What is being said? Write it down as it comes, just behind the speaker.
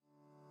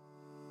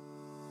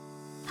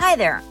Hi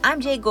there,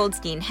 I'm Jay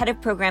Goldstein, Head of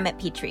Program at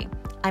Petrie.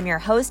 I'm your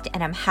host,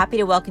 and I'm happy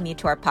to welcome you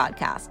to our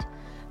podcast.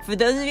 For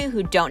those of you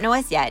who don't know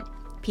us yet,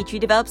 Petrie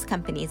develops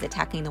companies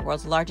attacking the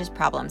world's largest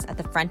problems at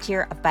the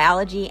frontier of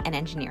biology and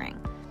engineering.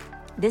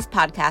 This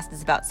podcast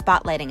is about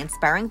spotlighting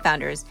inspiring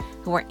founders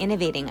who are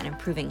innovating and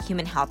improving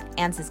human health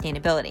and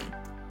sustainability.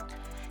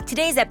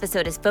 Today's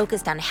episode is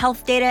focused on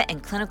health data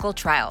and clinical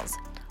trials.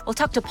 We'll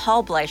talk to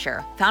Paul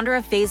Bleicher, founder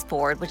of Phase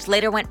Forward, which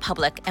later went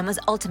public and was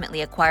ultimately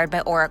acquired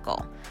by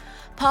Oracle.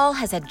 Paul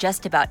has had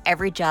just about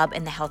every job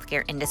in the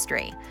healthcare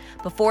industry.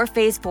 Before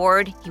Phase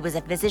Forward, he was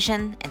a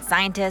physician and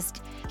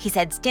scientist. He's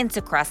had stints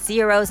across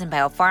CROs and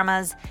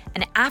biopharmas.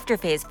 And after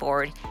Phase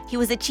Forward, he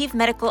was the chief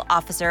medical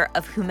officer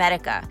of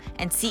Humedica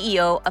and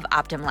CEO of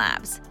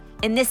OptumLabs.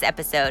 In this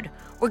episode,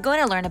 we're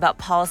going to learn about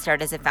Paul's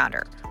start as a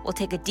founder. We'll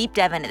take a deep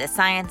dive into the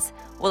science,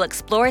 we'll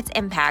explore its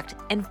impact,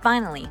 and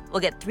finally,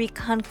 we'll get 3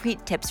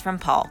 concrete tips from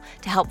Paul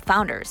to help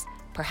founders,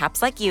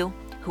 perhaps like you,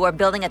 who are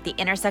building at the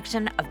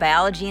intersection of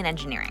biology and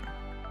engineering.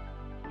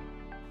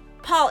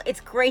 Paul, it's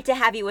great to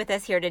have you with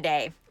us here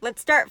today.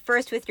 Let's start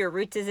first with your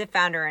roots as a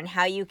founder and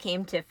how you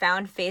came to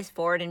found Phase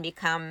Forward and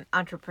become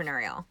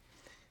entrepreneurial.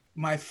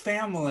 My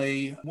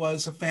family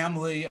was a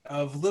family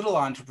of little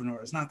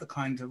entrepreneurs, not the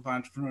kind of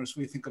entrepreneurs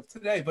we think of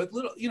today, but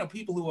little,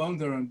 people who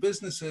owned their own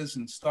businesses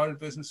and started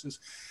businesses.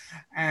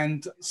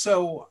 And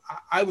so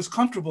I was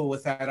comfortable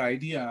with that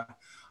idea.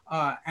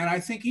 And I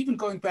think even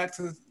going back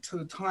to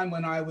the time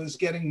when I was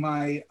getting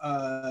my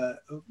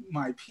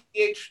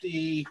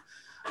PhD,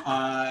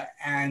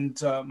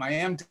 and my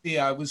MD,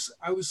 I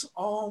was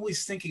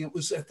always thinking it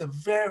was at the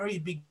very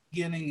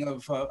beginning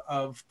of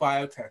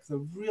biotech,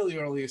 the really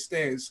earliest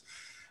days,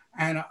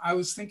 and I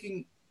was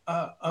thinking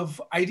of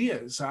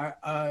ideas,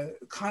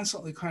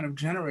 constantly kind of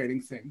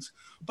generating things.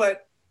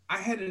 But I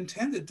had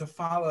intended to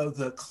follow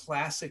the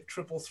classic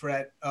triple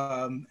threat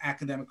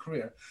academic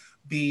career,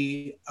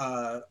 be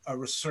a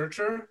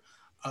researcher,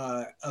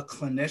 a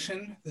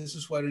clinician, this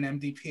is what an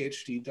MD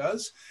PhD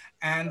does,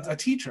 and a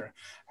teacher.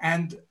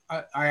 And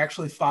I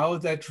actually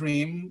followed that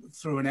dream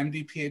through an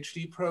MD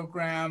PhD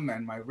program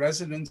and my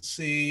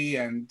residency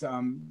and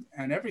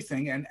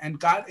everything, and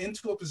got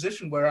into a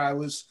position where I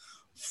was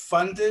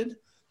funded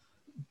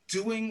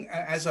doing,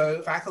 as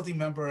a faculty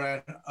member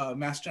at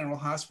Mass General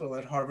Hospital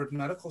at Harvard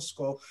Medical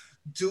School,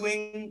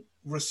 doing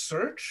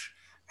research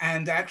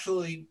and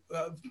actually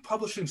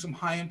publishing some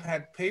high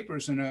impact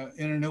papers in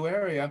a new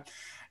area.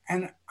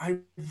 And I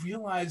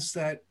realized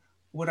that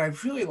what I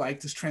really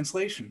liked is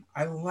translation.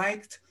 I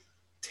liked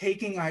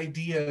taking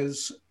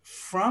ideas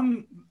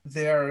from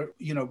their,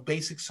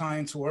 basic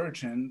science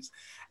origins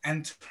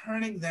and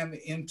turning them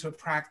into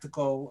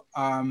practical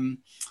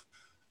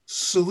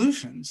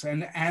solutions.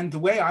 And the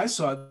way I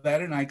saw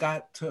that, and I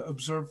got to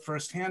observe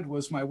firsthand,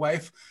 was my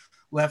wife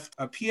left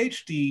a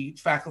PhD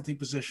faculty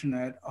position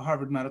at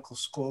Harvard Medical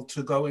School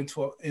to go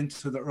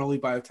into the early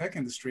biotech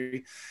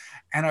industry.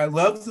 And I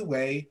loved the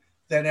way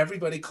that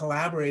everybody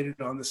collaborated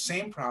on the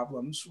same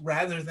problems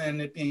rather than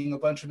it being a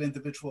bunch of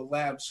individual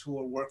labs who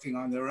are working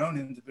on their own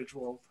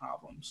individual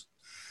problems.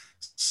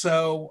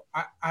 So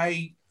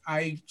I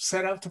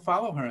set out to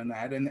follow her in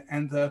that.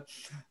 And the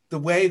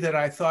way that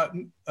I thought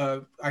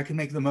I could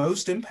make the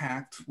most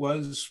impact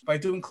was by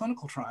doing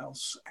clinical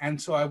trials.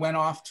 And so I went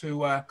off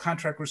to a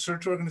contract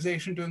research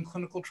organization doing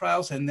clinical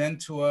trials, and then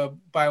to a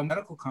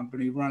biomedical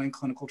company running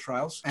clinical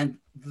trials. And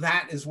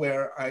that is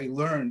where I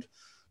learned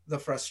the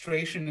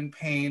frustration and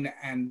pain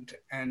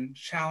and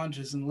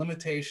challenges and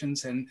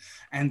limitations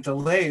and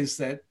delays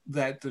that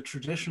the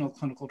traditional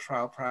clinical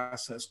trial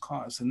process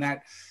caused. And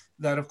that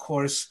of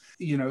course,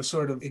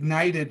 sort of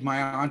ignited my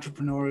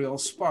entrepreneurial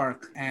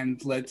spark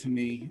and led to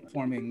me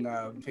forming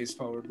Phase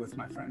Forward with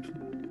my friend.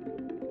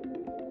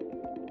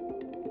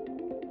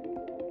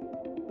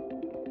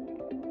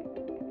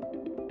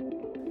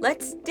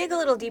 Let's dig a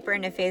little deeper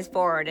into Phase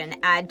Forward and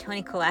add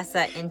Tony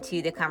Colessa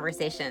into the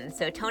conversation.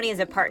 So Tony is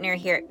a partner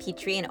here at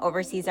Petrie and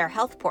oversees our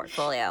health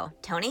portfolio.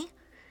 Tony?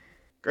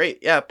 Great.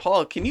 Yeah,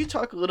 Paul, can you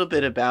talk a little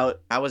bit about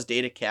how was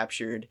data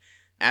captured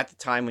at the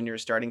time when you were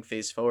starting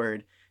Phase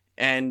Forward?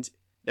 And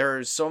there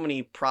are so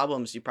many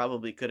problems you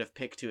probably could have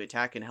picked to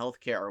attack in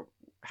healthcare.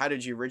 How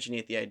did you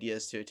originate the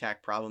ideas to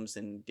attack problems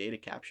in data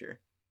capture?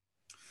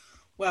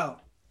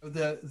 Well,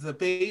 the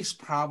base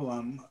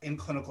problem in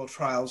clinical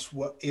trials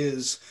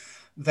is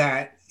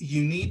that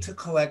you need to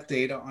collect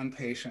data on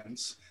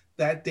patients.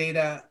 That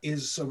data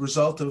is a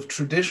result of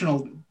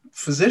traditional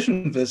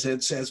physician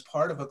visits as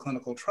part of a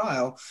clinical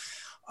trial.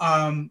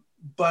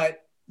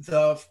 But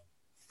the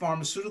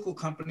pharmaceutical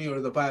company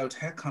or the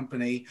biotech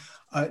company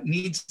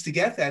needs to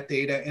get that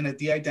data in a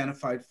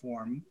de-identified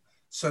form.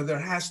 So there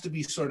has to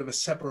be sort of a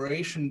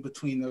separation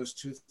between those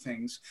two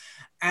things.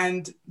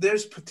 And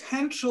there's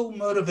potential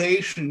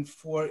motivation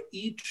for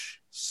each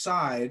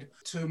side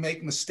to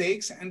make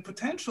mistakes and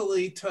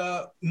potentially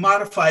to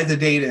modify the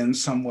data in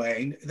some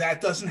way.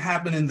 That doesn't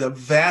happen in the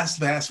vast,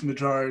 vast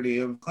majority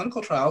of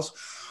clinical trials,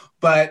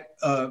 but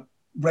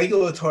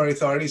regulatory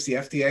authorities, the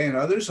FDA and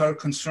others, are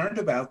concerned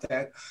about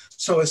that.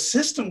 So a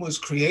system was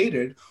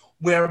created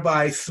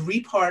whereby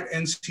 3-part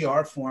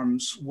NCR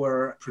forms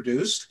were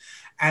produced,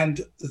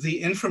 and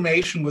the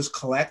information was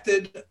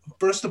collected,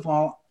 first of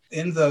all,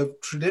 in the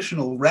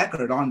traditional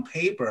record on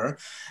paper,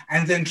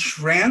 and then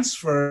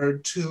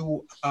transferred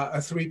to a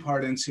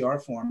 3-part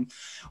NCR form.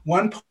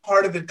 One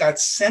part of it got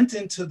sent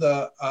into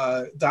the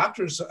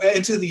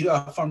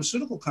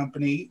pharmaceutical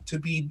company to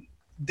be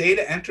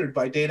data entered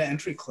by data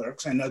entry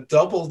clerks, and a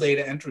double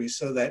data entry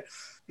so that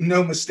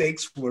no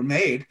mistakes were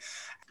made.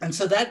 And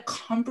so that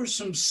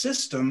cumbersome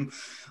system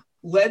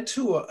led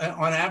to,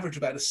 on average,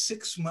 about a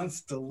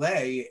 6-month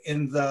delay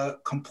in the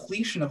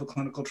completion of a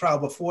clinical trial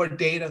before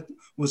data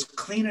was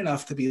clean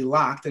enough to be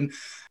locked. And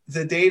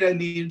the data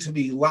needed to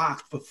be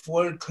locked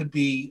before it could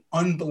be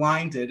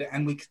unblinded,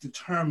 and we could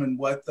determine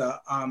what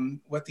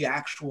the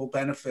actual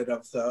benefit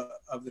of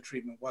the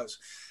treatment was.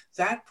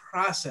 That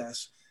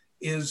process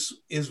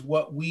is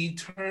what we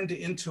turned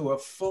into a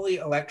fully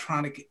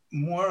electronic,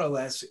 more or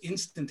less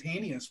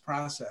instantaneous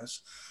process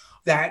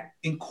that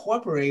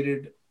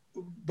incorporated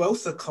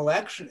both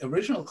the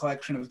original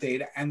collection of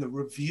data and the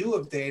review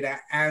of data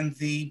and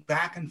the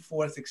back and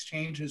forth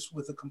exchanges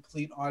with a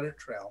complete audit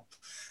trail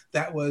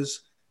that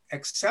was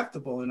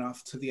acceptable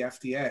enough to the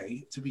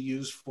FDA to be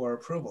used for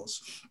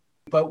approvals.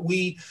 But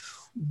we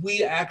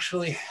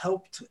actually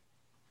helped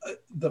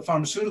the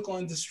pharmaceutical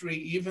industry,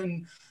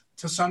 even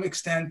to some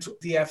extent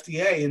the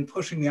FDA, in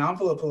pushing the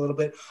envelope a little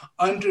bit,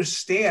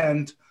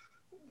 understand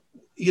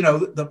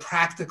the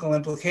practical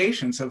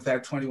implications of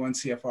that 21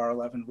 CFR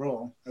 11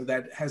 rule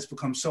that has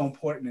become so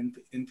important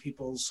in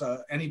people's,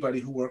 anybody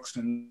who works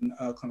in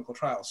clinical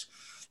trials.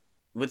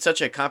 With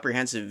such a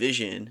comprehensive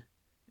vision,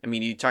 I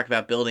mean, you talk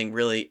about building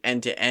really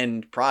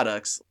end-to-end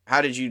products. How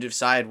did you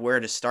decide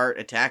where to start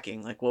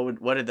attacking? Like,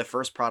 what did the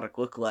first product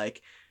look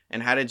like?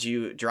 And how did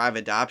you drive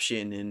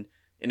adoption in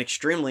an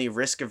extremely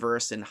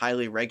risk-averse and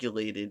highly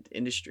regulated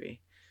industry?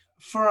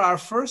 For our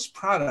first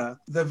product,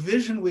 the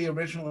vision we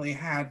originally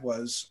had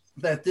was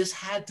that this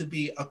had to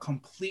be a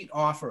complete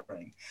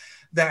offering,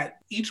 that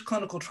each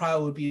clinical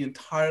trial would be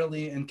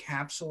entirely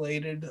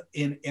encapsulated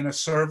in a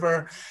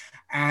server.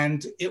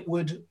 And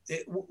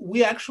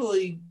we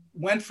actually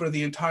went for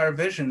the entire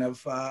vision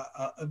of,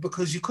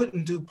 because you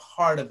couldn't do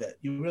part of it.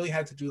 You really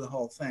had to do the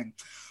whole thing.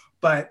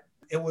 But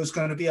it was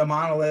going to be a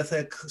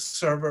monolithic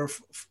server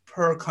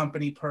per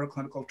company, per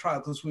clinical trial,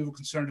 because we were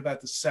concerned about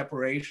the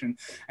separation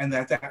and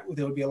that there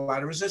would be a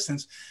lot of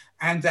resistance.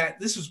 And that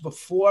this was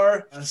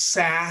before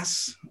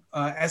SaaS,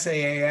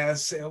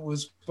 SaaS, it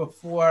was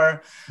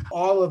before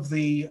all of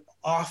the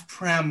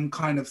off-prem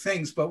kind of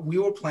things, but we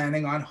were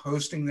planning on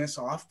hosting this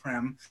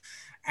off-prem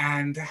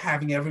and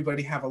having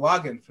everybody have a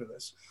login for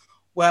this.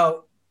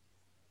 Well,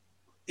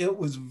 it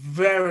was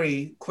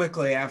very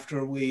quickly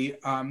after we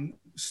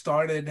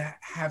started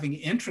having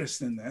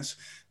interest in this,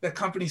 the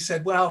company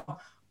said,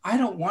 well, I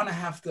don't want to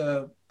have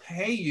to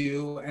pay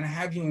you and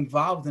have you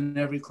involved in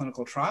every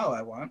clinical trial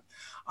I want.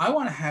 I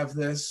want to have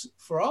this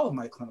for all of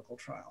my clinical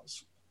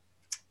trials.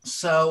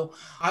 So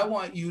I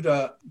want you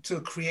to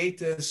create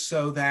this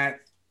so that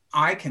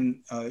I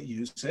can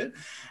use it,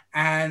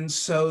 and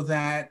so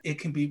that it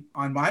can be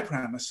on my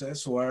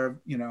premises,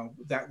 or,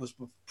 that was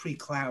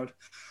pre-cloud.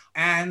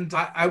 And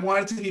I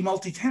want it to be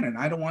multi-tenant.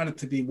 I don't want it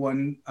to be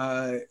one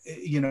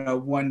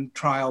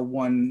trial,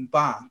 one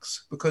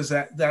box, because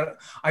that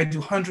I do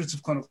hundreds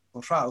of clinical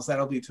trials.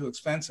 That'll be too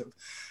expensive.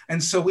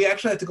 And so we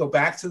actually had to go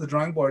back to the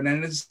drawing board.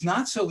 And it's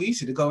not so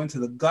easy to go into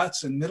the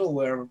guts and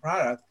middleware of a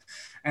product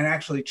and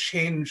actually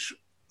change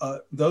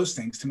those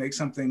things to make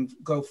something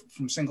go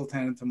from single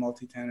tenant to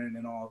multi-tenant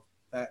and all of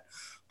that.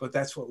 But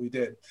that's what we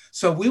did.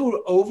 So we were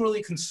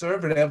overly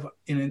conservative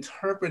in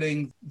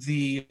interpreting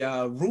the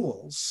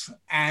rules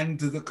and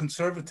the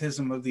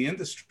conservatism of the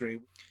industry.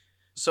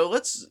 So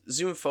let's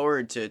zoom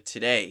forward to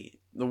today.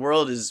 The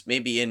world is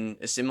maybe in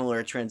a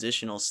similar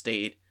transitional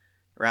state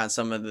around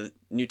some of the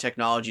new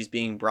technologies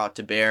being brought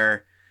to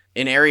bear.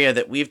 An area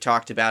that we've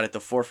talked about at the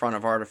forefront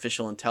of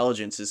artificial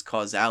intelligence is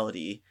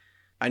causality.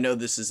 I know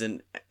this is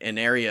an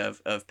area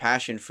of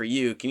passion for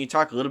you. Can you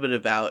talk a little bit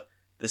about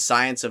the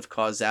science of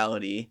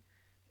causality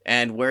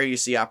and where you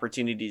see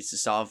opportunities to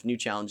solve new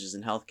challenges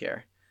in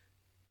healthcare?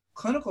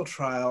 Clinical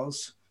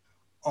trials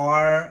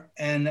are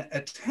an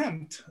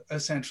attempt,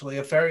 essentially,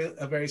 a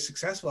very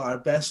successful, our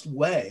best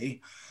way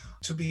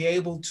to be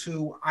able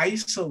to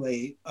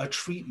isolate a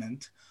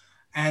treatment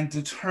and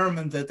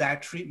determine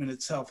that treatment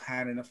itself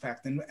had an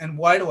effect. And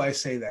why do I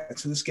say that?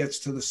 So this gets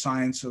to the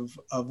science of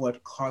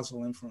what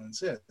causal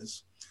inference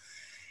is.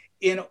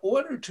 In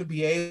order to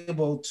be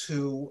able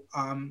to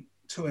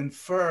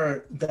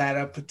infer that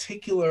a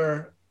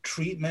particular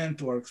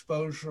treatment or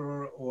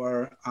exposure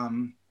or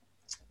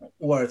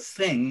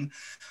thing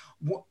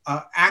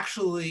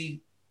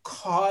actually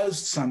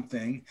caused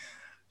something,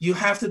 you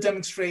have to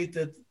demonstrate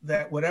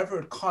that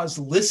whatever it caused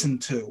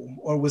listened to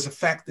or was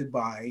affected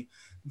by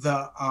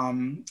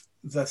the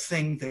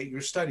thing that you're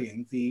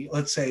studying,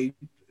 let's say,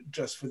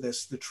 just for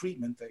this, the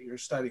treatment that you're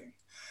studying.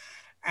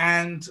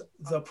 And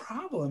the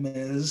problem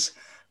is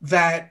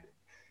that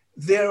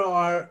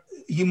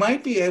you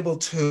might be able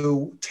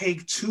to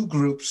take two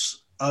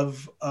groups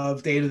of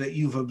data that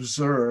you've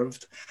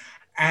observed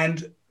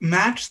and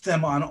match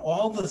them on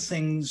all the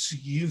things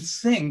you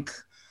think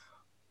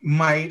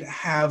might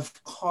have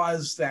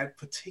caused that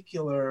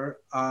particular,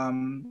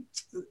 might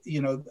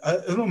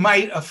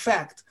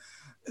affect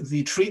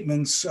the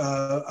treatment's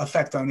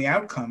effect on the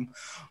outcome.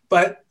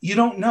 But you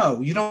don't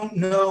know. You don't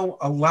know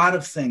a lot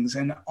of things.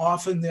 And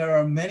often there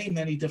are many,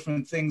 many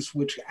different things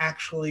which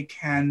actually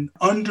can,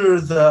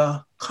 under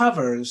the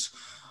covers,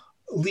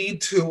 lead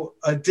to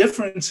a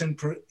difference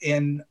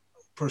in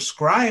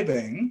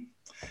prescribing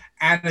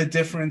and a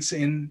difference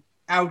in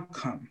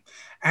outcome.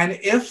 And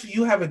if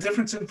you have a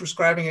difference in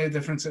prescribing and a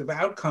difference of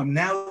outcome,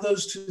 now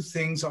those two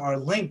things are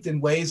linked in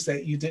ways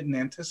that you didn't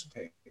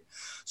anticipate.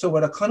 So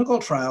what a clinical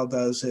trial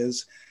does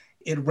is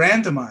it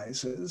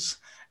randomizes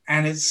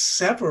and it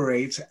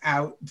separates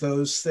out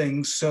those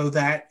things so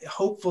that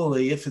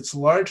hopefully, if it's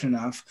large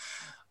enough,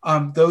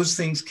 those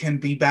things can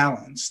be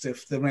balanced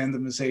if the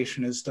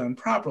randomization is done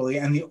properly.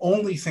 And the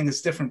only thing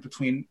that's different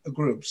between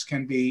groups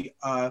can be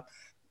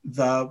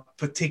the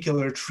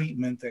particular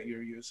treatment that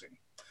you're using.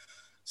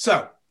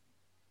 So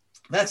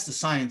that's the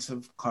science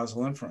of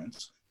causal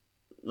inference.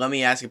 Let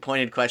me ask a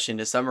pointed question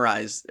to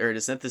summarize or to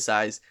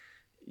synthesize.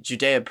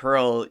 Judea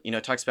Pearl,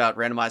 talks about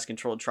randomized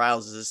controlled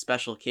trials as a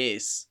special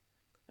case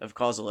of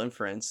causal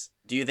inference.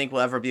 Do you think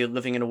we'll ever be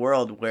living in a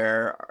world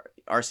where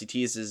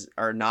RCTs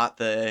are not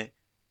the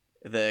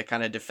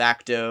kind of de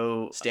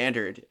facto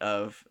standard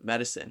of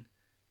medicine?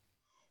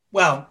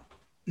 Well,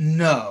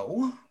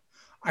 no.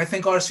 I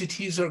think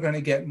RCTs are going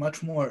to get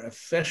much more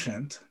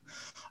efficient.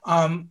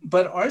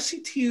 But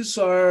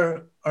RCTs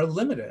are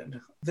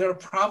limited. There are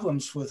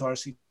problems with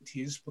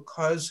RCTs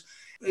because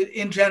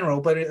in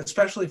general, but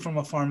especially from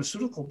a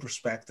pharmaceutical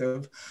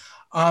perspective,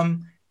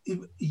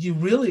 you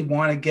really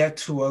want to get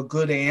to a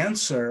good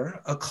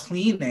answer, a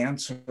clean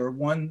answer,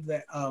 one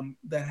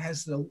that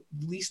has the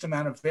least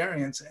amount of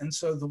variance. And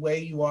so the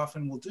way you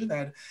often will do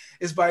that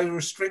is by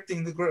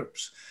restricting the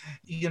groups.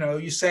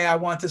 You say, I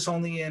want this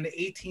only in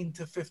 18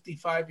 to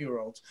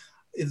 55-year-olds.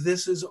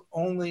 This is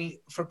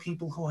only for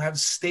people who have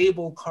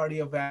stable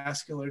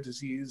cardiovascular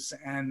disease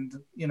and,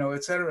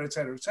 et cetera, et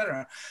cetera, et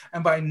cetera.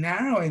 And by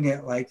narrowing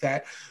it like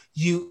that,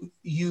 you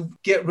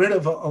get rid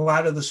of a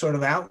lot of the sort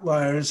of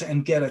outliers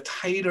and get a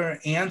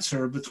tighter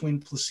answer between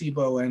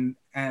placebo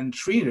and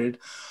treated.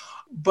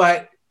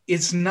 But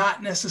it's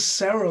not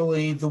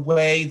necessarily the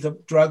way the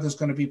drug is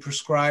going to be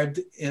prescribed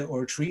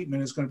or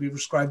treatment is going to be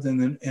prescribed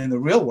in the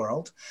real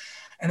world.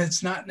 And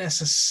it's not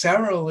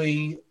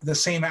necessarily the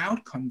same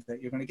outcome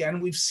that you're going to get.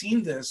 And we've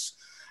seen this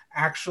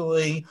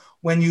actually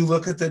when you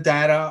look at the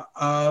data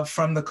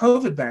from the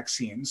COVID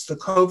vaccines. The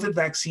COVID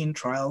vaccine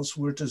trials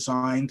were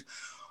designed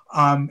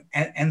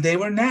and they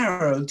were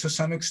narrowed to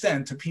some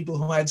extent to people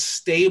who had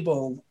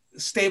stable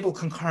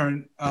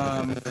concurrent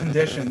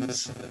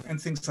conditions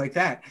and things like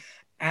that.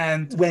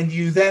 And when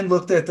you then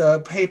looked at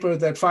the paper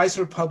that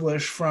Pfizer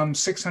published from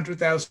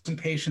 600,000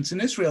 patients in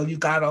Israel, you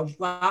got a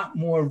lot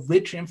more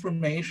rich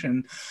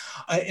information,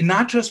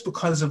 not just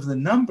because of the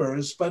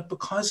numbers, but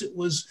because it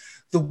was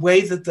the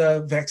way that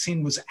the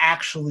vaccine was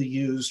actually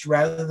used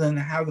rather than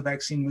how the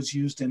vaccine was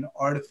used in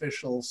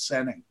artificial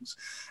settings.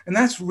 And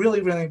that's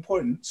really, really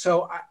important.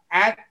 So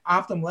at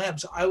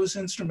OptumLabs, I was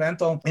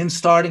instrumental in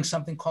starting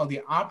something called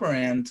the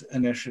Operand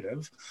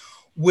Initiative,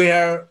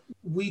 where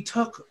we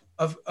took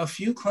a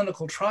few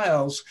clinical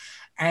trials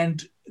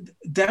and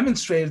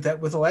demonstrated that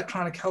with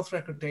electronic health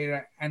record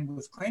data and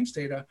with claims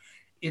data,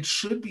 it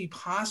should be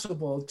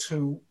possible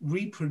to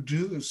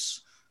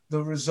reproduce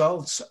the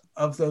results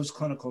of those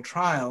clinical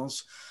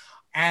trials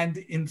and,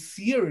 in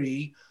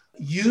theory,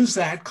 use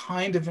that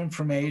kind of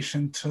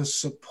information to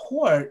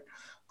support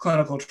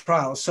clinical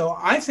trials. So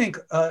I think,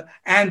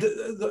 and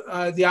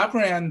the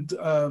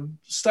Operand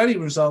study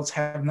results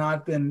have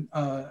not been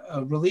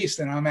released,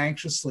 and I'm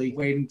anxiously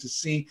waiting to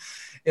see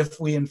if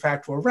we in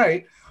fact were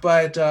right.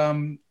 But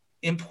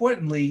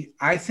importantly,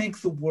 I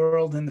think the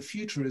world in the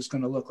future is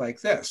going to look like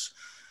this.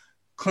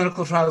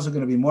 Clinical trials are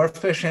going to be more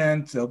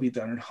efficient. They'll be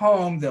done at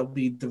home. There'll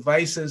be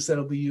devices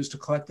that'll be used to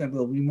collect them.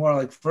 They'll be more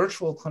like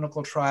virtual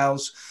clinical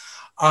trials.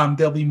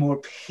 There'll be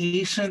more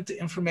patient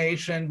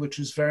information, which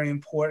is very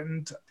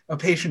important,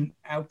 patient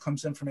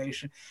outcomes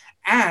information.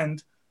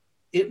 And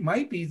it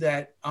might be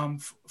that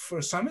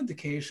for some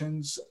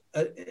indications,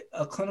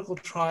 a clinical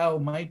trial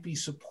might be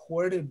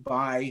supported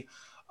by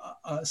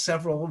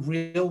several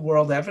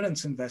real-world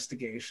evidence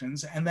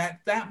investigations, and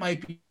that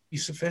might be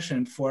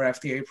sufficient for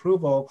FDA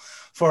approval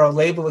for a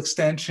label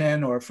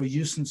extension or for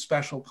use in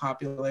special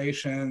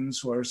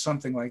populations or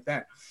something like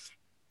that.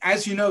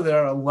 As you know,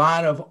 there are a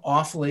lot of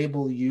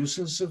off-label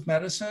uses of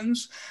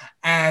medicines,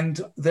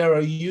 and there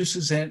are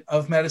uses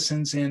of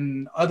medicines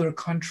in other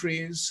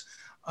countries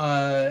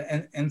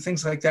and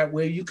things like that,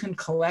 where you can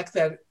collect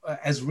that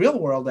as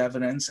real-world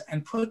evidence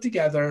and put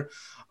together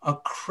a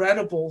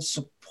credible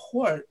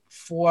support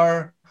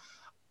for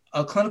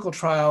a clinical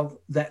trial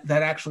that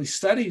actually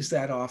studies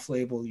that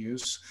off-label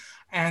use.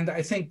 And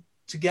I think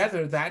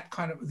together that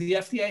kind of, the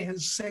FDA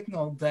has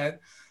signaled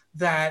that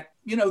they're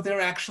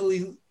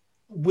actually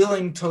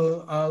willing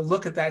to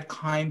look at that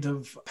kind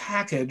of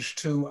package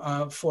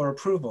for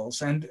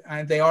approvals, and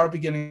they are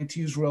beginning to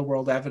use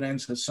real-world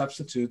evidence as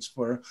substitutes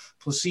for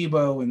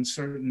placebo in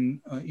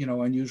certain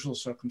unusual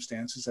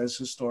circumstances as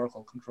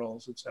historical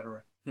controls, et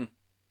cetera.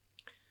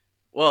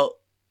 Well,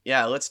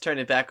 yeah, let's turn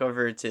it back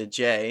over to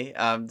Jay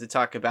to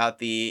talk about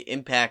the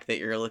impact that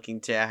you're looking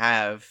to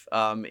have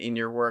in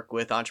your work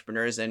with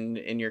entrepreneurs and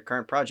in your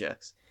current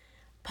projects.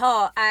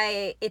 Paul,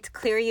 it's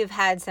clear you've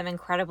had some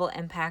incredible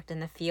impact in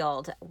the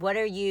field. What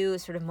are you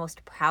sort of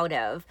most proud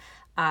of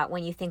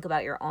when you think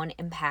about your own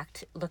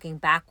impact looking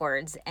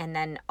backwards, and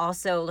then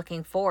also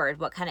looking forward?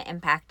 What kind of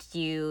impact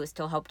do you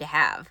still hope to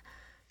have?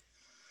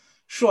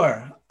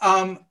 Sure.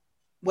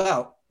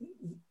 Well,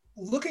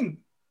 looking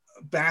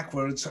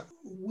backwards,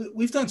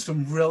 we've done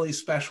some really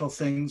special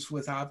things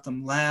with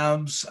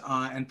OptumLabs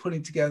and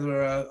putting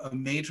together a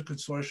major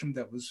consortium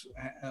that was,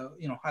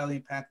 highly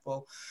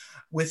impactful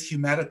with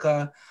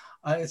Humedica,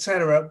 et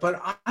cetera.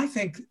 But I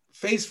think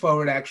Phase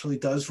Forward actually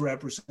does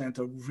represent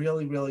a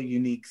really, really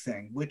unique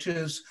thing, which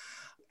is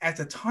at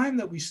the time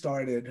that we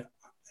started,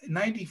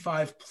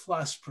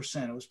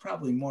 95+%, it was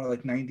probably more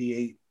like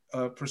 98%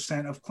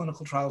 of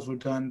clinical trials were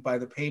done by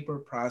the paper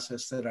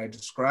process that I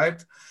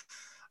described.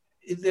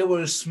 There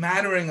was a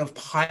smattering of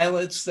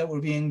pilots that were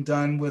being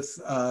done with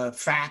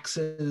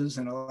faxes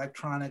and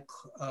electronic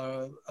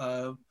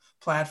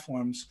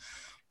platforms.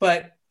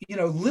 But,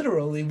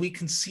 literally, we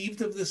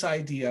conceived of this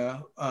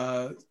idea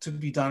to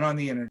be done on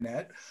the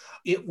internet.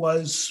 It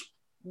was,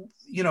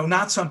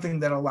 not something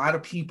that a lot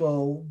of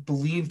people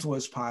believed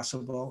was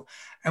possible.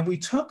 And we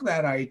took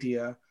that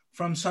idea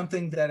from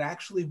something that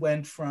actually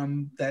went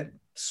from that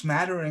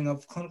smattering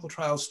of clinical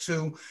trials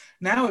to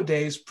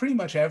nowadays, pretty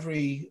much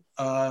every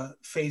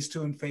phase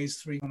 2 and phase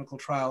 3 clinical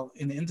trial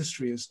in the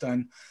industry is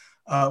done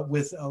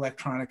with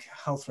electronic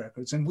health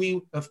records.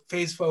 And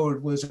Phase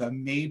Forward was a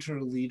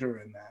major leader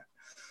in that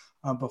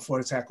before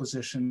its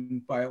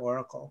acquisition by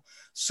Oracle.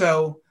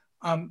 So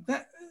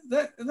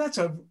that's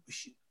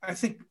I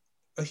think,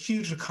 a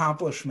huge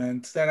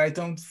accomplishment that I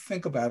don't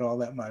think about all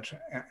that much.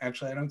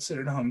 Actually, I don't sit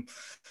at home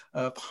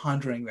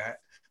pondering that.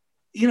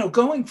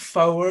 Going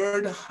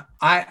forward,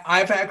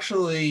 I've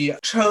actually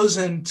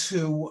chosen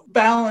to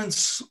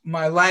balance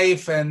my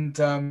life and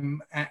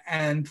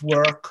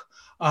work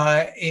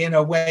in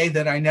a way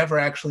that I never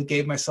actually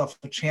gave myself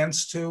a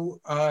chance to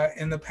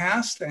in the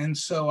past. And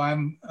so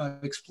I'm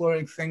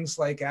exploring things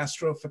like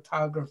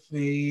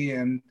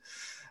astrophotography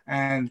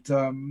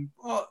and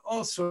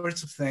all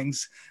sorts of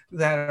things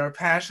that are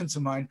passions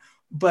of mine.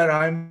 But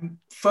I'm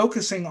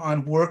focusing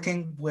on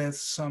working with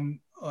some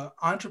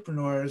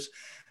entrepreneurs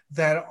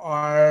that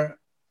are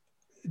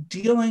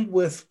dealing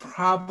with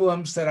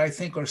problems that I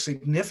think are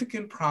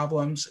significant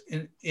problems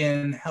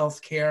in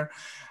healthcare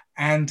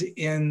and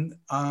in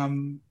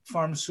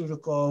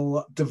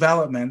pharmaceutical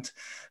development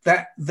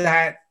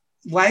that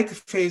like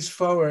Phase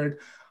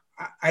Forward,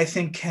 I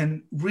think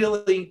can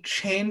really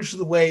change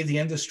the way the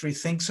industry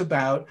thinks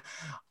about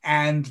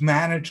and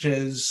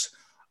manages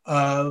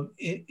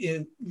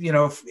in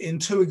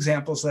 2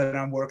 examples that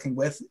I'm working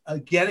with,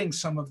 getting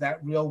some of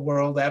that real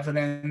world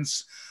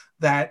evidence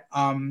that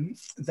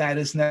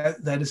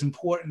is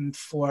important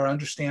for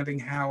understanding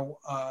how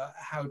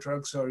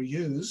drugs are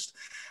used.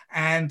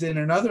 And in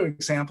another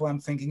example I'm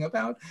thinking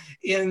about,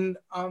 in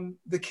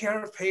the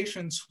care of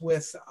patients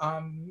with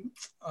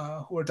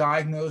who are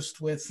diagnosed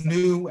with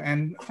new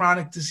and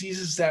chronic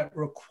diseases that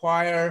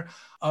require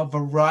a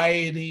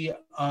variety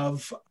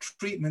of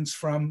treatments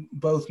from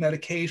both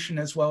medication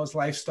as well as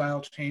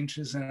lifestyle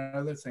changes and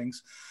other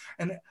things.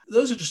 And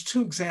those are just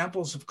 2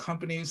 examples of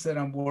companies that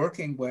I'm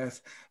working with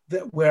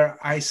where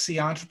I see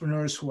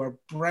entrepreneurs who are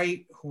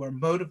bright, who are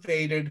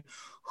motivated,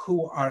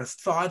 who are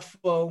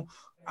thoughtful.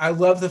 I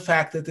love the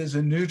fact that there's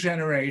a new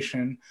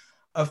generation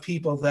of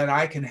people that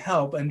I can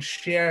help and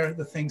share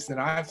the things that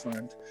I've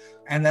learned.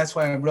 And that's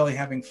why I'm really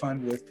having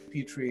fun with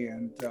Petrie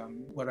and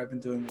what I've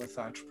been doing with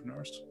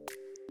entrepreneurs.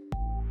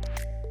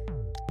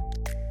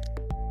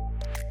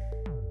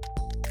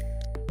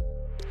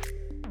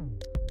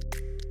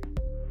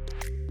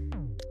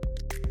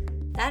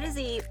 That is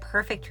a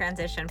perfect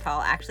transition,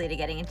 Paul, actually, to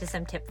getting into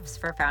some tips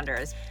for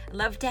founders. I'd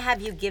love to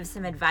have you give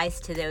some advice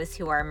to those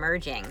who are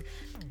emerging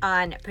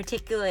on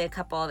particularly a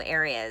couple of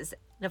areas.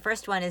 The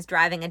first one is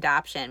driving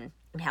adoption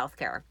in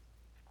healthcare.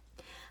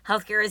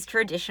 Healthcare is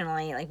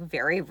traditionally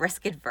very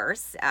risk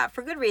adverse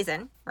for good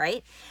reason,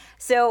 right?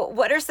 So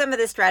what are some of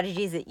the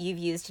strategies that you've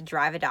used to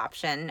drive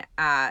adoption,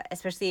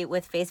 especially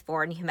with Phase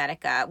Forward and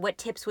Humedica? What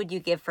tips would you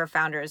give for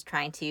founders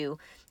trying to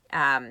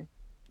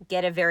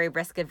get a very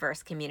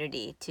risk-averse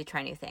community to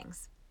try new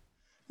things?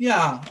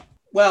 Yeah,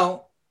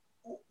 well,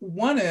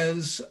 one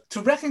is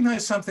to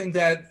recognize something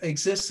that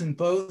exists in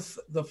both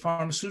the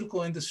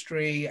pharmaceutical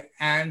industry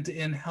and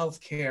in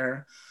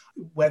healthcare,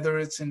 whether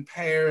it's in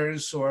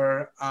payers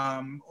or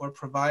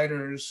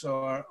providers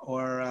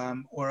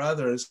or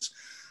others,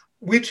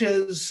 which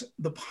is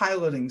the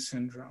piloting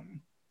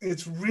syndrome.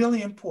 It's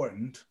really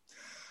important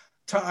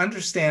to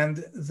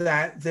understand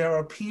that there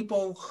are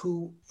people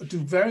who do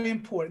very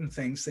important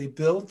things. They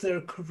build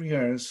their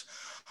careers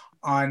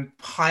on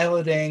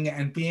piloting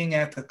and being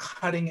at the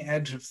cutting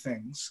edge of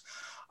things.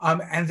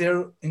 And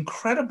they're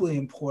incredibly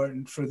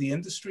important for the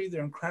industry.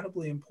 They're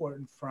incredibly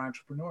important for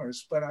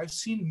entrepreneurs. But I've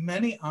seen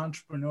many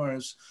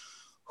entrepreneurs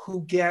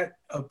who get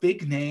a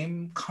big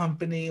name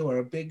company or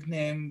a big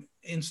name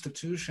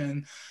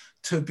institution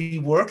to be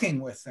working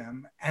with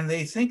them, and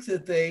they think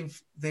that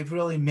they've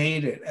really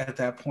made it at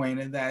that point,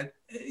 and that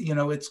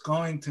it's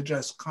going to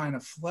just kind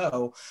of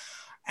flow,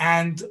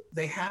 and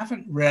they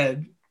haven't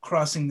read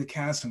Crossing the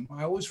Chasm.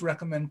 I always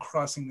recommend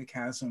Crossing the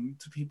Chasm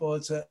to people.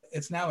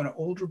 It's now an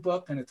older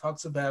book, and it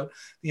talks about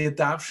the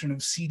adoption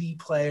of CD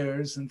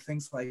players and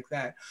things like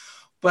that,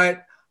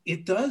 but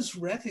it does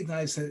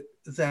recognize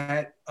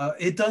that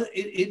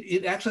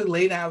it actually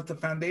laid out the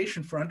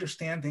foundation for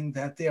understanding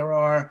that there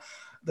are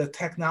the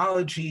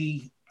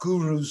technology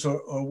gurus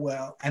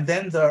and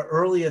then the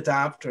early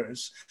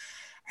adopters,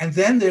 and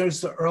then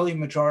there's the early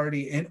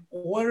majority. In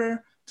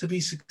order to be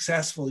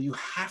successful, you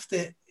have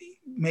to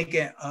make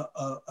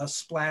a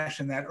splash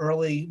in that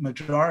early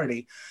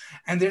majority,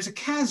 and there's a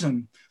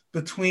chasm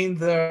between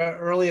the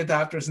early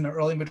adopters and the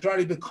early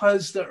majority,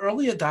 because the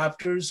early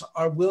adopters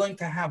are willing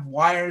to have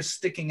wires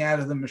sticking out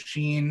of the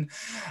machine,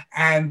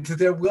 and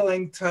they're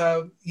willing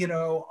to,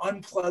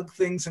 unplug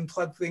things and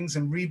plug things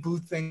and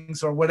reboot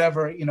things, or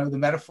whatever, the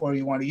metaphor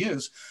you want to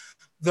use.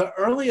 The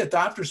early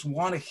adopters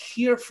want to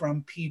hear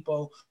from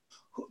people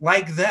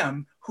like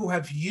them who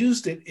have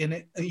used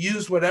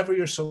whatever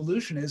your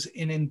solution is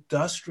in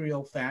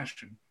industrial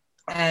fashion.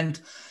 And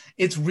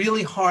it's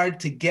really hard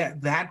to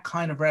get that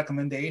kind of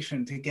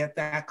recommendation, to get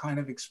that kind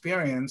of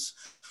experience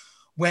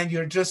when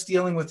you're just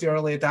dealing with the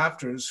early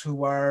adopters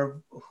who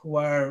are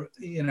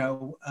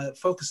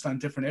focused on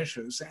different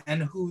issues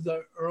and who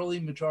the early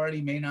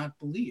majority may not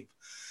believe.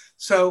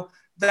 So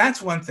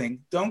that's one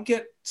thing. Don't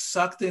get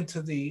sucked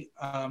into the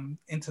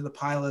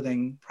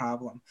piloting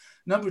problem.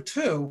 Number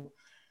two,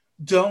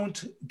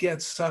 don't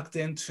get sucked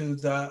into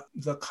the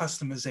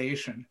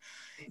customization.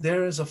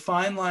 There is a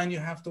fine line you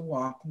have to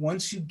walk.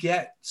 Once you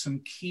get some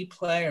key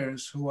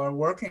players who are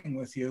working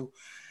with you,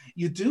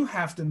 you do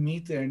have to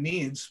meet their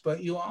needs,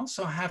 but you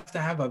also have to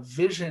have a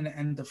vision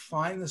and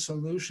define the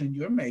solution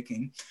you're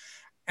making.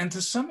 And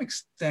to some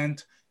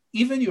extent,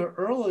 even your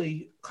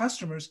early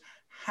customers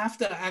have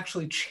to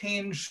actually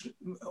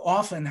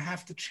often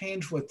have to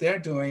change what they're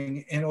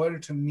doing in order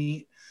to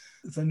meet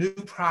the new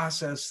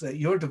process that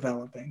you're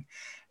developing.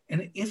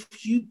 And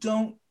if you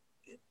don't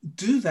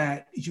do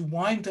that, you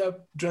wind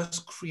up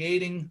just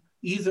creating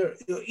either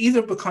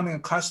becoming a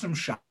custom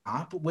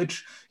shop,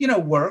 which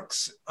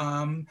works,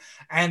 and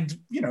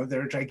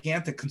there are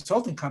gigantic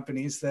consulting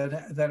companies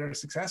that are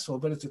successful,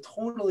 but it's a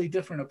totally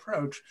different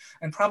approach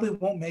and probably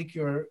won't make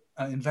your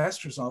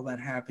investors all that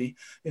happy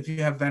if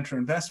you have venture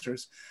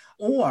investors.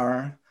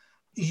 Or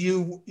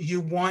you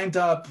wind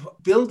up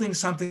building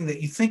something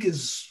that you think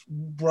is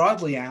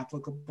broadly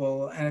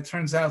applicable, and it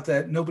turns out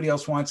that nobody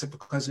else wants it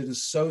because it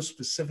is so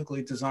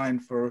specifically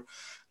designed for,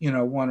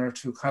 one or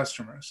two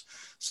customers.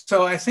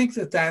 So I think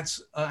that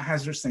that's a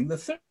hazardous thing. The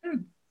third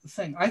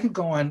thing, I could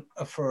go on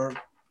for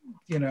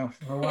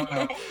a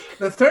while.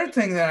 The third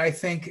thing that I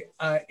think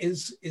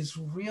is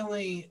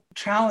really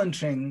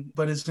challenging,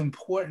 but is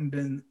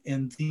important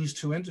in these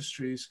two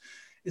industries,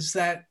 is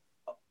that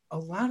a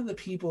lot of the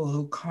people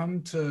who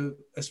come to,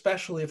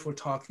 especially if we're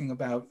talking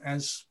about,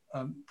 as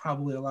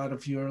probably a lot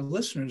of your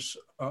listeners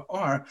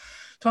are,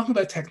 talking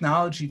about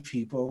technology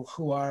people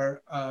who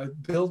are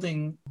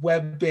building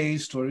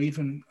web-based or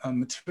even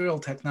material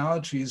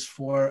technologies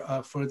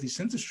for these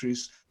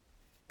industries.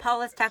 Paul,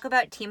 let's talk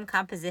about team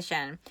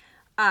composition.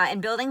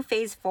 In building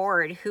Phase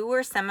Forward, who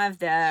were some of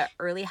the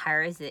early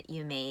hires that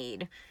you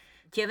made?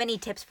 Do you have any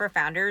tips for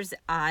founders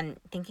on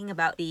thinking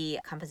about the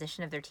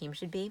composition of their team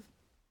should be?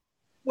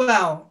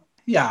 Well,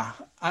 yeah,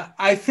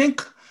 I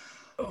think,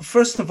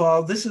 first of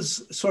all, this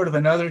is sort of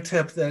another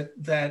tip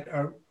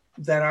that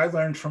I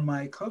learned from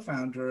my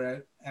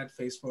co-founder at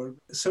Phase Forward.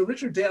 So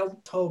Richard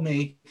Dale told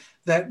me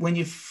that when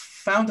you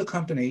found a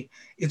company,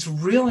 it's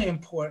really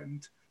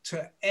important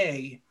to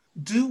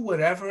do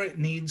whatever you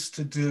need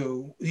to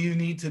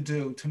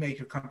do to make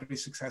your company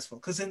successful.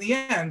 Because in the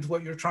end,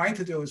 what you're trying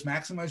to do is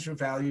maximize your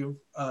value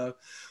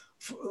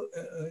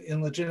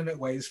in legitimate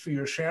ways for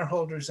your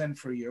shareholders and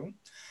for you.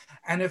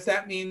 And if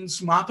that means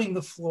mopping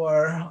the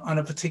floor on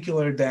a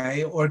particular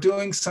day or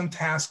doing some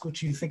task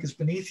which you think is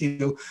beneath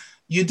you,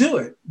 you do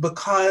it,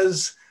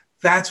 because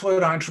that's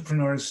what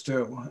entrepreneurs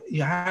do.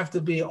 You have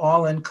to be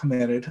all in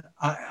committed.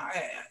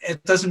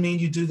 It doesn't mean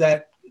you do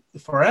that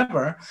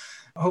forever.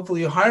 Hopefully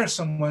you hire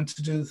someone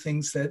to do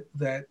things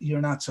that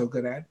you're not so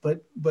good at,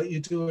 but you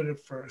do it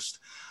at first.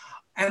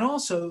 And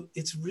also,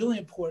 it's really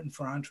important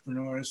for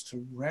entrepreneurs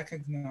to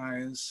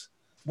recognize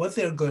what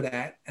they're good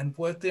at and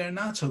what they're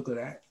not so good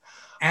at,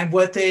 and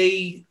what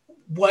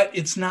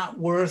it's not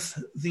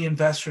worth the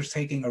investors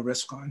taking a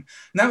risk on. And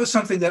that was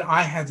something that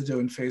I had to do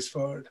in Phase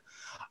Forward.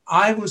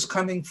 I was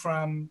coming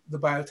from the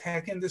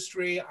biotech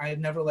industry. I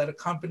had never led a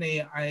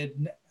company. I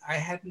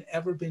hadn't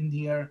ever been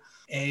near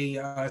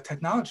a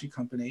technology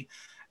company.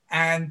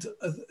 And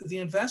the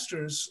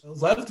investors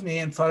loved me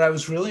and thought I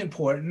was really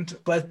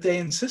important, but they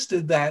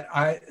insisted that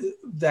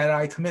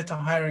I commit to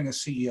hiring a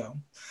CEO.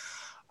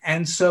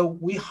 And so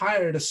we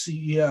hired a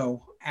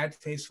CEO at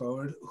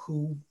FaceForward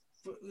who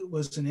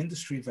was an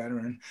industry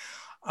veteran.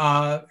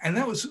 And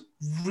that was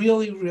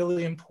really,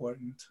 really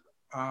important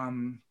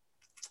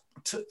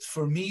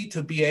for me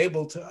to be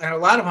able to. And a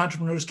lot of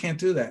entrepreneurs can't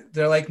do that.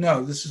 They're like,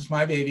 no, this is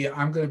my baby.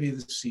 I'm going to be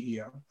the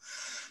CEO.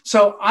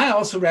 So I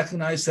also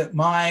recognize that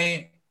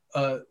my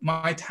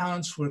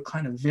talents were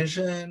kind of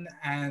vision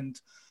and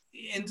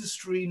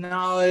industry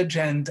knowledge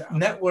and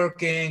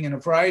networking and a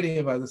variety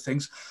of other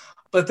things,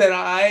 but that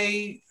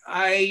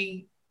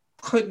I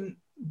couldn't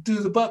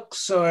do the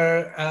books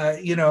or,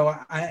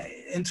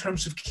 in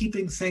terms of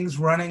keeping things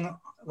running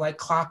like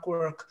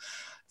clockwork,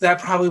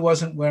 that probably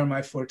wasn't where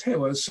my forte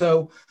was.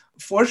 So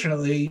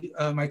fortunately,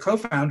 my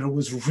co-founder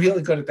was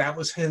really good at that.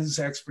 Was his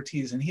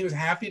expertise, and he was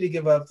happy to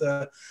give up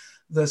the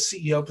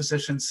CEO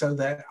position so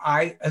that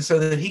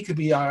he could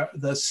be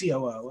the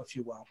COO, if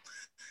you will.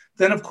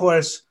 Then, of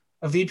course,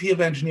 a VP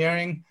of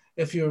engineering,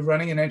 if you're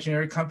running an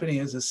engineering company,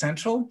 is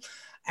essential,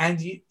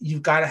 and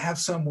you've got to have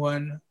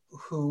someone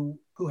who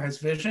has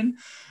vision.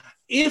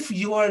 If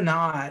you are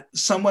not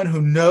someone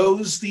who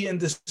knows the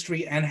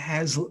industry and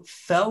has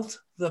felt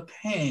the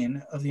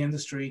pain of the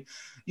industry,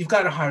 you've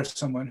got to hire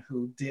someone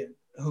who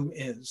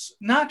is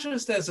not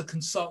just as a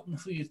consultant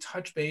who you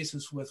touch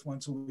bases with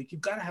once a week.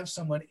 You've got to have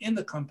someone in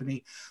the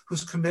company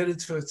who's committed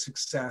to its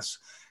success,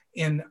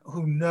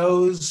 who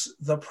knows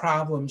the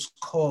problems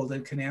cold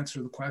and can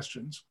answer the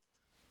questions.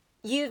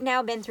 You've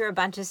now been through a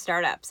bunch of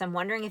startups. I'm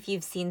wondering if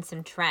you've seen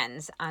some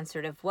trends on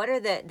sort of what are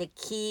the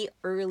key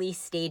early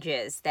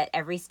stages that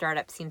every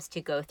startup seems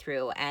to go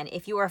through. And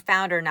if you are a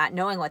founder not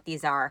knowing what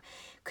these are,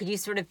 could you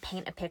sort of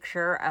paint a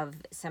picture of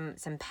some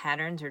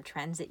patterns or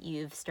trends that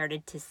you've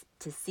started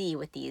to see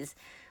with these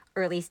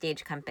early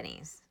stage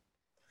companies?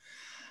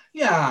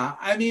 Yeah,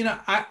 I mean,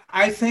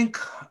 I think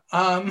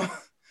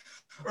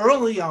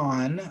early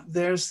on,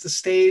 there's the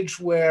stage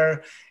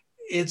where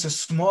it's a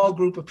small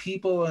group of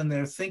people and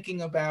they're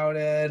thinking about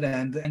it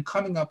and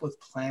coming up with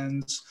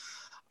plans.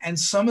 And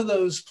some of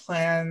those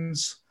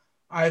plans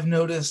I've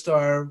noticed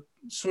are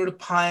sort of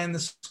pie in the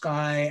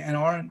sky and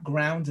aren't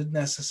grounded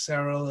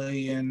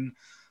necessarily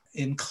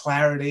in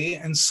clarity.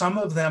 And some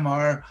of them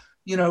are,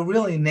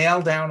 really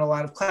nail down a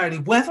lot of clarity.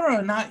 Whether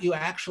or not you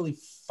actually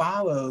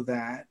follow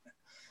that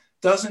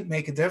doesn't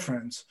make a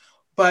difference.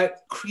 But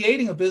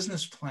creating a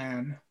business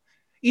plan,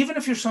 even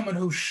if you're someone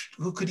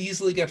who could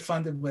easily get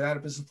funded without a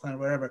business plan or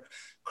whatever,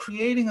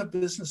 creating a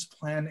business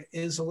plan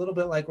is a little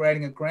bit like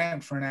writing a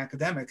grant for an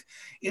academic.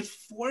 It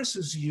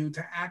forces you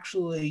to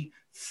actually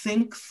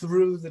think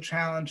through the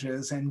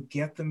challenges and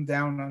get them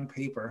down on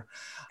paper.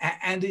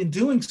 And in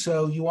doing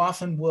so, you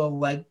often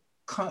will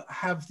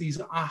have these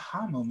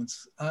aha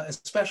moments,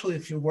 especially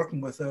if you're working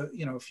with a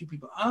few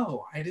people.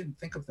 Oh, I didn't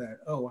think of that.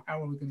 Oh,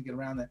 how are we going to get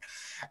around that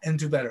and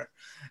do better?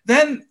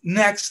 Then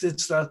next,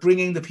 it's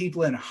bringing the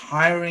people in,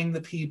 hiring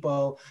the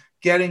people,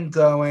 getting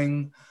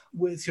going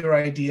with your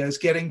ideas,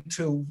 getting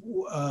to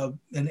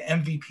an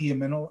MVP, a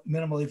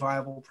minimally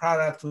viable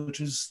product,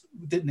 which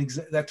didn't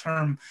exist. That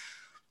term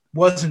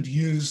wasn't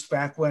used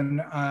back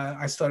when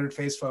I started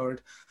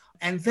FaceForward,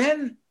 and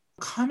then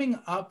coming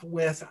up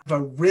with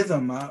a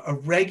rhythm, a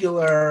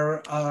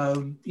regular,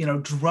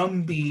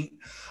 drumbeat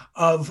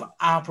of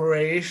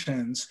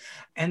operations,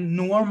 and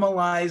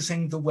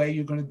normalizing the way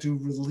you're going to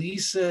do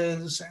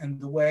releases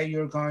and the way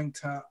you're going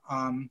to,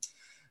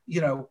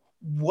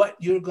 what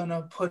you're going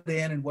to put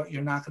in and what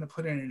you're not going to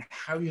put in and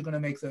how you're going to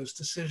make those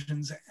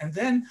decisions. And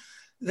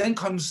then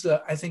comes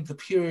I think the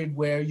period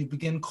where you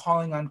begin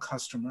calling on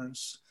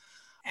customers.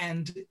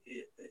 And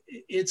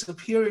it's a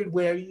period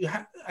where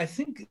I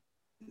think,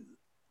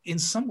 in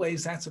some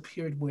ways, that's a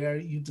period where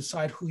you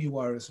decide who you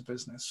are as a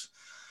business.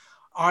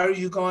 Are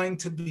you going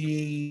to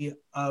be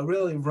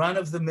really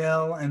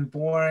run-of-the-mill and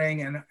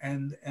boring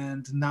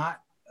and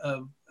not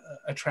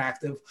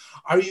attractive?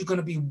 Are you going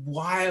to be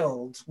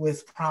wild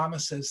with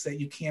promises that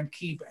you can't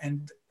keep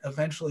and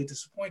eventually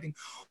disappointing?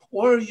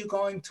 Or are you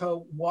going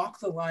to walk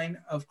the line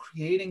of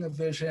creating a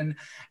vision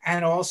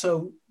and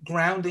also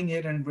grounding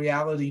it in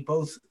reality,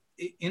 both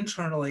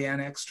internally and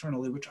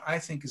externally, which I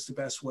think is the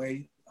best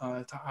way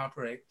to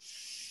operate?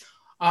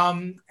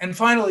 And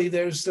finally,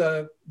 there's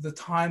the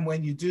time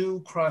when you do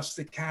cross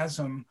the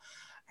chasm,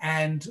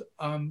 and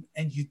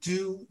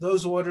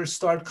those orders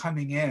start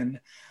coming in,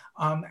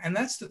 and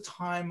that's the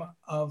time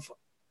of,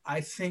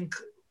 I think,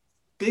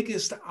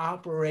 biggest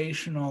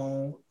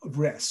operational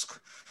risk,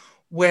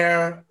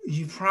 where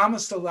you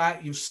promised a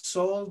lot, you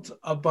sold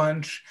a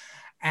bunch,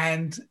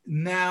 and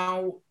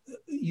now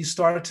you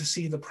start to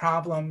see the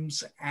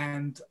problems,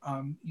 and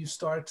you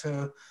start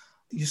to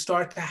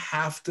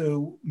have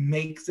to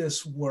make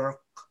this work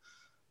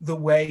the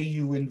way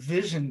you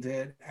envisioned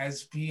it,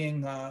 as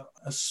being a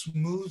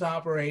smooth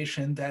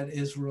operation that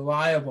is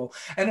reliable.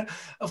 And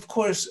of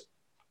course,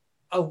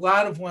 a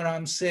lot of what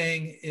I'm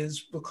saying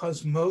is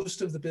because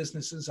most of the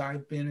businesses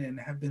I've been in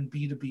have been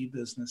B2B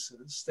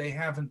businesses. They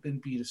haven't been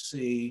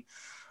B2C.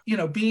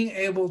 Being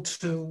able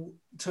to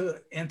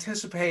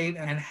anticipate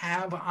and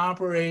have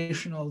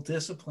operational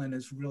discipline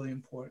is really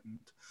important.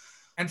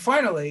 And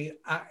finally,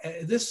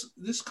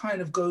 this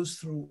kind of goes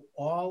through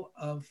all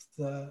of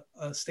the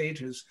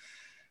stages.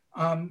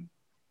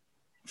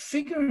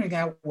 Figuring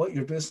out what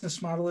your business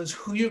model is,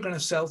 who you're going to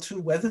sell to,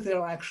 whether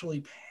they'll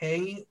actually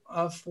pay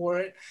for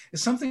it,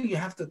 is something you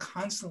have to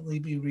constantly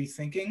be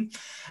rethinking.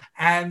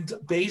 And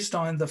based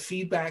on the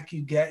feedback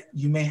you get,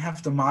 you may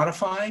have to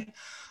modify.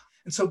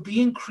 And so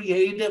being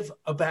creative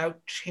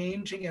about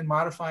changing and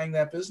modifying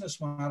that business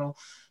model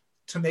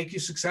to make you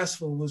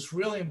successful was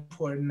really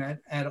important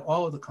at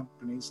all of the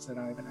companies that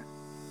I've been at.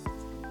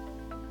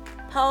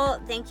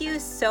 Paul, thank you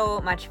so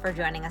much for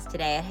joining us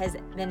today. It has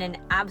been an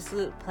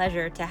absolute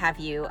pleasure to have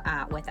you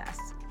with us.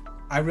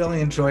 I really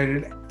enjoyed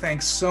it.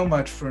 Thanks so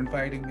much for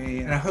inviting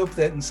me. And I hope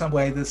that in some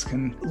way this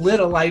can lit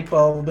a light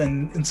bulb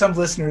in some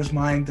listeners'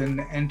 mind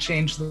and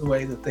change the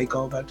way that they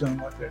go about doing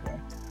what they're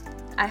doing.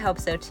 I hope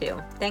so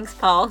too. Thanks,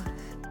 Paul.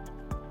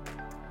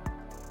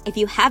 If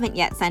you haven't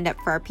yet signed up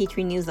for our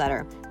Petrie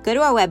newsletter, go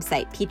to our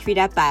website,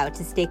 petrie.bio,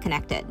 to stay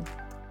connected.